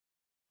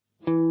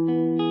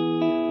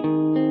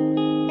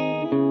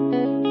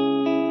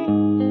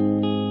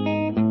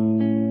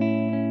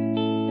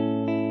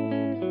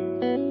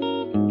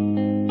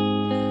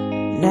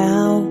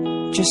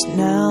just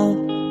now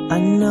I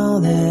know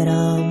that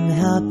I'm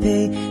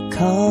happy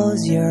 'cause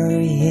you're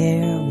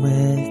here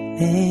with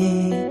me.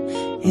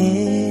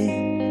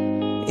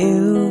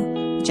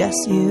 You,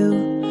 just you,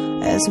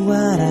 is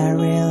what I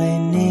really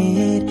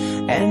need,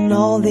 and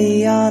all the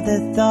other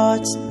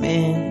thoughts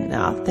mean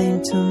nothing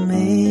to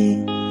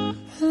me.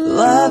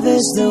 Love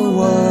is the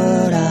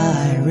word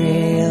I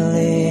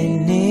really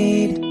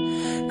need,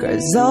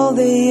 'cause all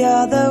the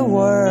other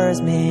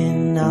words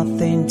mean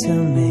nothing to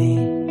me.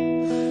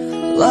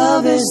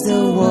 Love is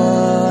the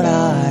word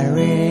I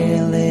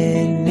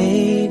really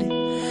need,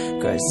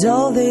 'cause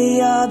all the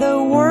other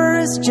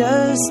words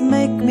just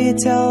make me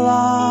tell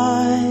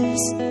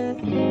lies.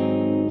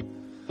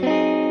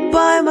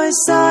 By my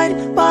side,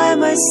 by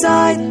my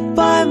side,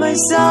 by my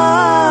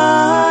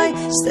side.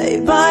 Stay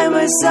by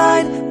my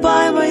side,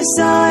 by my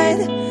side.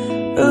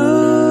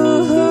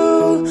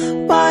 Ooh,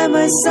 by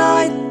my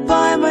side,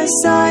 by my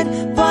side,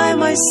 by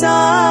my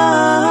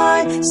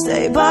side.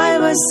 Stay by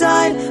my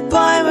side,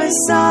 by my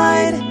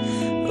side.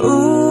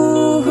 Ooh.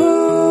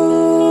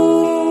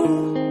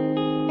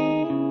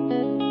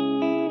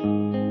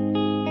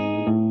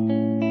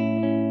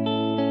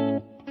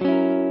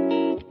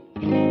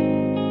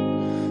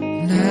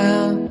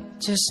 Now,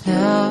 just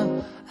now,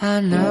 I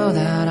know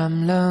that I'm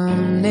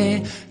lonely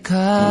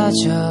 'cause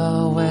you're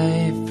away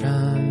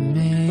from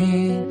me.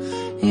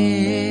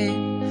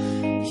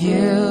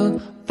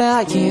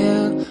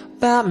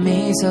 About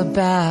me's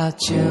about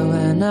you,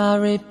 and I'll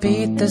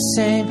repeat the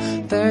same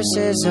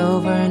verses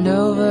over and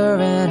over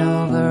and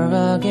over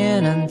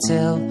again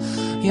until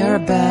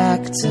you're back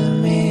to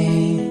me.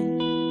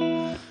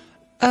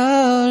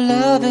 Oh,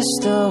 love is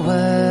the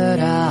word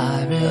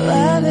I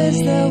really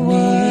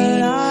need.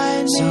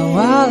 So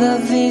all of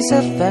these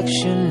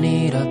affection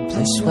need a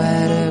place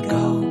where to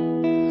go.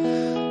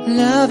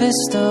 Love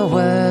is the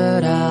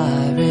word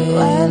I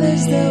really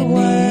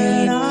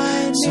need.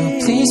 So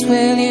please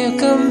will you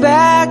come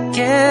back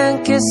and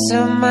kiss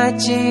on my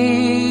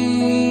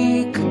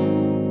cheek.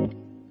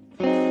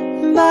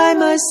 By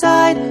my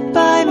side,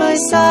 by my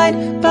side,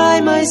 by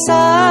my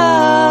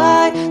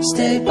side.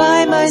 Stay by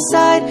my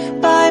side,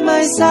 by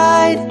my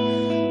side.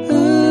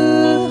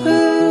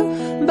 Ooh,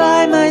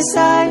 by my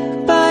side,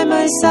 by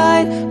my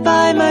side,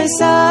 by my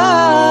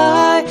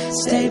side.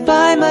 Stay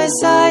by my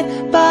side,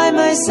 by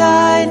my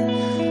side.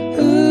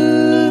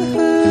 Ooh,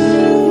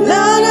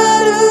 la la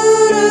la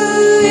la,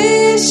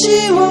 意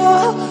志を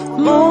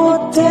持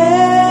って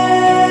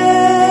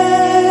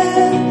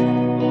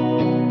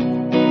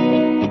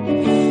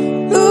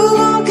動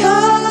か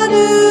ぬ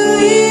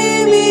意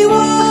味を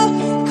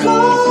超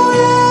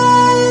え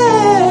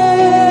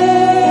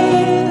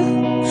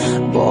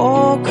僕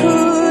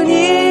に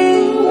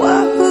は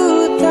二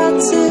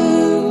つ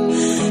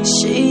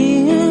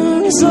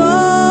心臓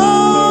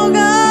が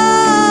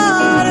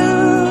ある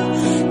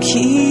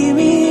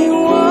君を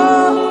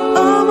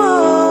思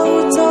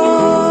うと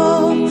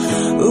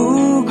動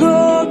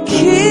き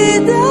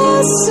出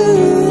す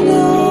の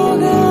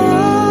が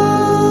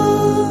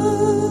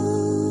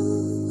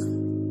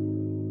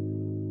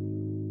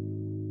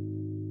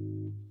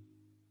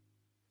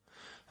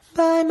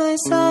By my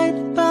side,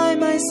 by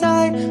my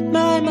side,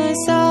 by my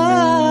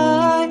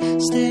side.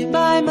 Stay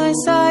by my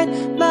side,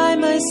 by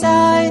my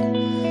side.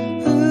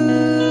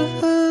 Ooh,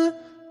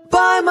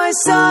 by my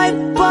side,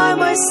 by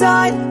my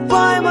side,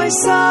 by my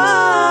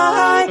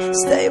side.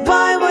 Stay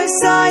by my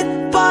side,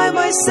 by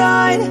my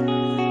side.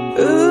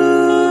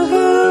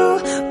 Ooh,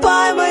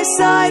 by my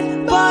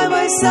side, by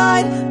my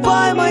side,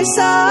 by my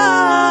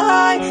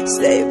side.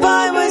 Stay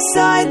by my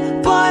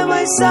side, by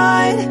my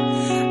side.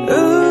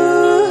 Ooh.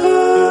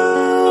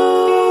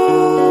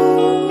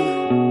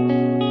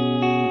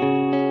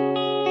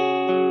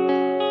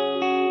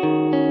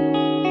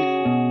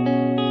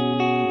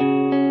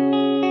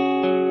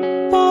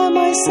 By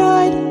my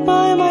side,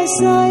 by my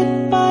side,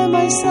 by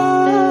my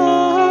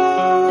side.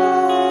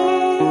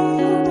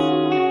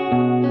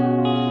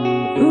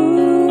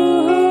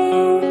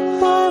 Ooh,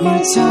 by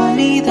my you told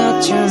me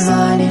that you're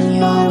mine and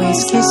you always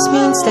kiss me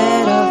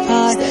instead of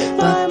hi.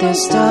 But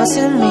this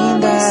doesn't mean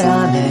that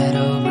I'm head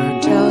over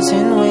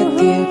toasting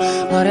with you.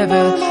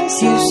 Whatever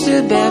used to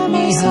beg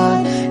me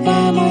hard,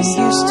 and you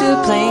used to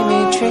play me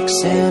tricks,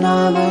 and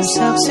all those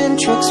hugs and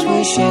tricks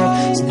we share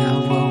is now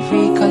we'll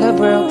recall our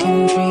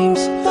broken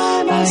dreams.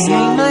 I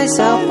hate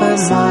myself when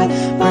my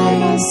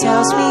brain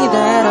tells me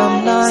that I'm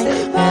lying.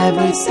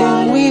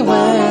 Everything we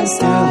went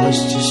through was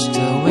just a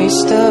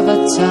waste of a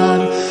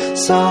time.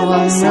 So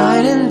I'm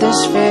writing this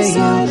for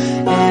you,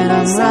 and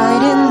I'm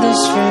writing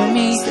this for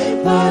me.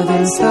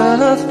 Living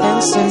full of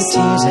angst and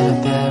tears in a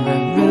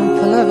barren room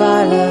full of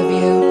I love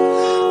you.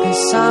 This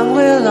song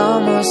will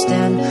almost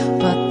end,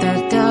 but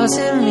that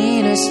doesn't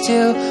mean it's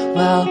too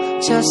well.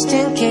 Just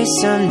in case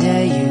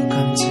someday you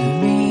come to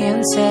me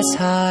and says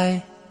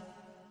hi.